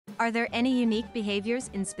Are there any unique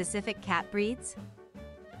behaviors in specific cat breeds?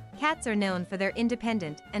 Cats are known for their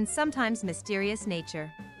independent and sometimes mysterious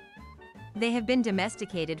nature. They have been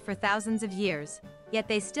domesticated for thousands of years, yet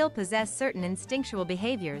they still possess certain instinctual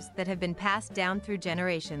behaviors that have been passed down through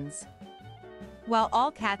generations. While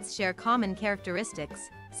all cats share common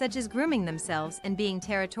characteristics, such as grooming themselves and being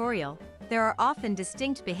territorial, there are often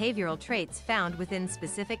distinct behavioral traits found within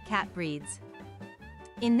specific cat breeds.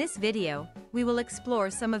 In this video, we will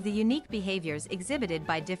explore some of the unique behaviors exhibited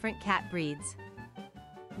by different cat breeds.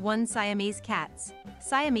 1. Siamese cats.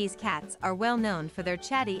 Siamese cats are well known for their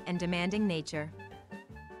chatty and demanding nature.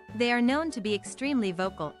 They are known to be extremely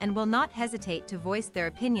vocal and will not hesitate to voice their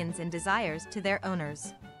opinions and desires to their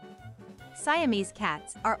owners. Siamese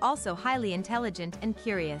cats are also highly intelligent and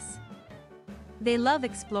curious. They love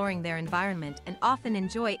exploring their environment and often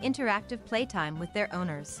enjoy interactive playtime with their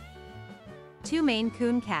owners. 2. Maine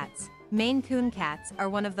Coon cats. Maine Coon cats are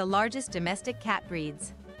one of the largest domestic cat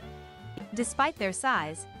breeds. Despite their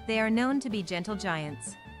size, they are known to be gentle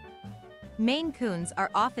giants. Maine Coons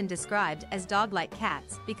are often described as dog-like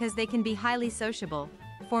cats because they can be highly sociable,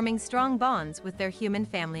 forming strong bonds with their human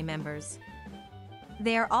family members.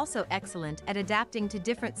 They are also excellent at adapting to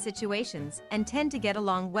different situations and tend to get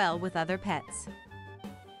along well with other pets.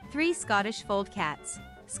 3. Scottish fold cats.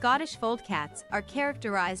 Scottish fold cats are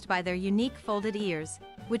characterized by their unique folded ears,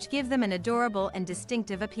 which give them an adorable and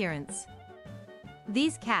distinctive appearance.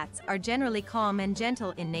 These cats are generally calm and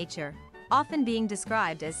gentle in nature, often being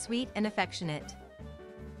described as sweet and affectionate.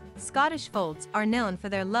 Scottish folds are known for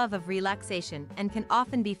their love of relaxation and can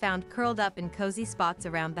often be found curled up in cozy spots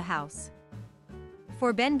around the house.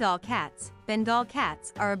 For Bengal cats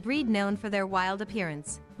are a breed known for their wild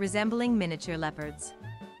appearance, resembling miniature leopards.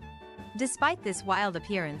 Despite this wild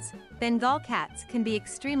appearance, Bengal cats can be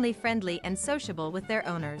extremely friendly and sociable with their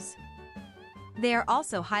owners. They are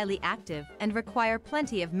also highly active and require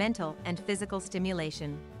plenty of mental and physical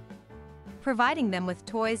stimulation. Providing them with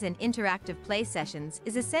toys and interactive play sessions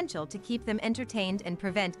is essential to keep them entertained and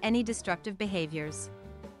prevent any destructive behaviors.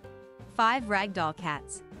 5. Ragdoll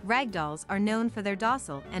cats. Ragdolls are known for their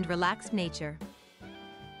docile and relaxed nature.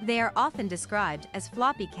 They are often described as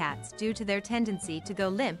floppy cats due to their tendency to go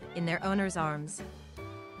limp in their owner's arms.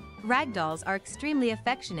 Ragdolls are extremely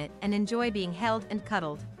affectionate and enjoy being held and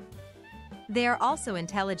cuddled. They are also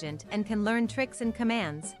intelligent and can learn tricks and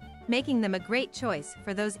commands, making them a great choice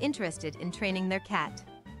for those interested in training their cat.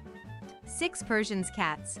 6. Persian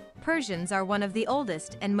cats. Persians are one of the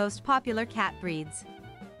oldest and most popular cat breeds.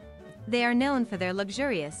 They are known for their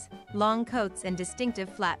luxurious, long coats and distinctive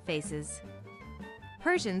flat faces.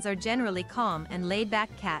 Persians are generally calm and laid-back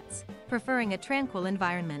cats, preferring a tranquil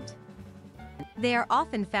environment. They are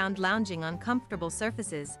often found lounging on comfortable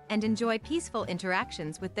surfaces and enjoy peaceful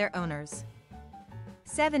interactions with their owners.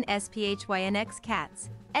 7. Sphynx cats.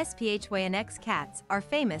 Sphynx cats are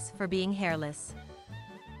famous for being hairless.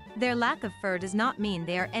 Their lack of fur does not mean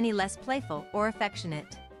they are any less playful or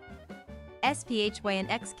affectionate.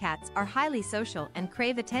 Sphynx cats are highly social and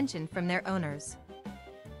crave attention from their owners.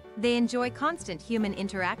 They enjoy constant human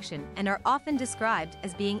interaction and are often described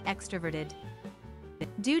as being extroverted.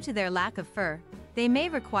 Due to their lack of fur, they may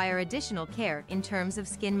require additional care in terms of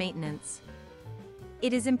skin maintenance.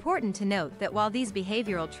 It is important to note that while these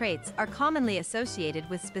behavioral traits are commonly associated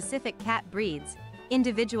with specific cat breeds,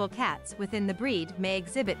 individual cats within the breed may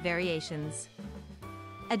exhibit variations.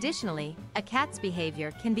 Additionally, a cat's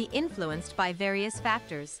behavior can be influenced by various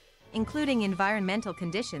factors, including environmental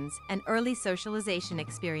conditions and early socialization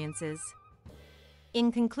experiences.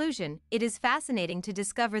 In conclusion, it is fascinating to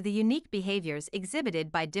discover the unique behaviors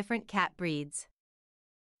exhibited by different cat breeds.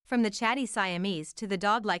 From the chatty Siamese to the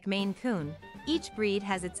dog-like Maine Coon, each breed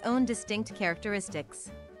has its own distinct characteristics.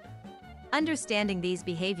 Understanding these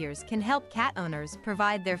behaviors can help cat owners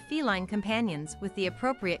provide their feline companions with the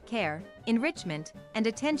appropriate care, enrichment, and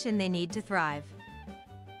attention they need to thrive.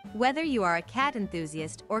 Whether you are a cat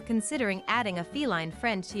enthusiast or considering adding a feline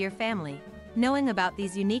friend to your family, knowing about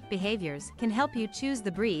these unique behaviors can help you choose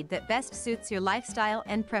the breed that best suits your lifestyle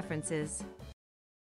and preferences.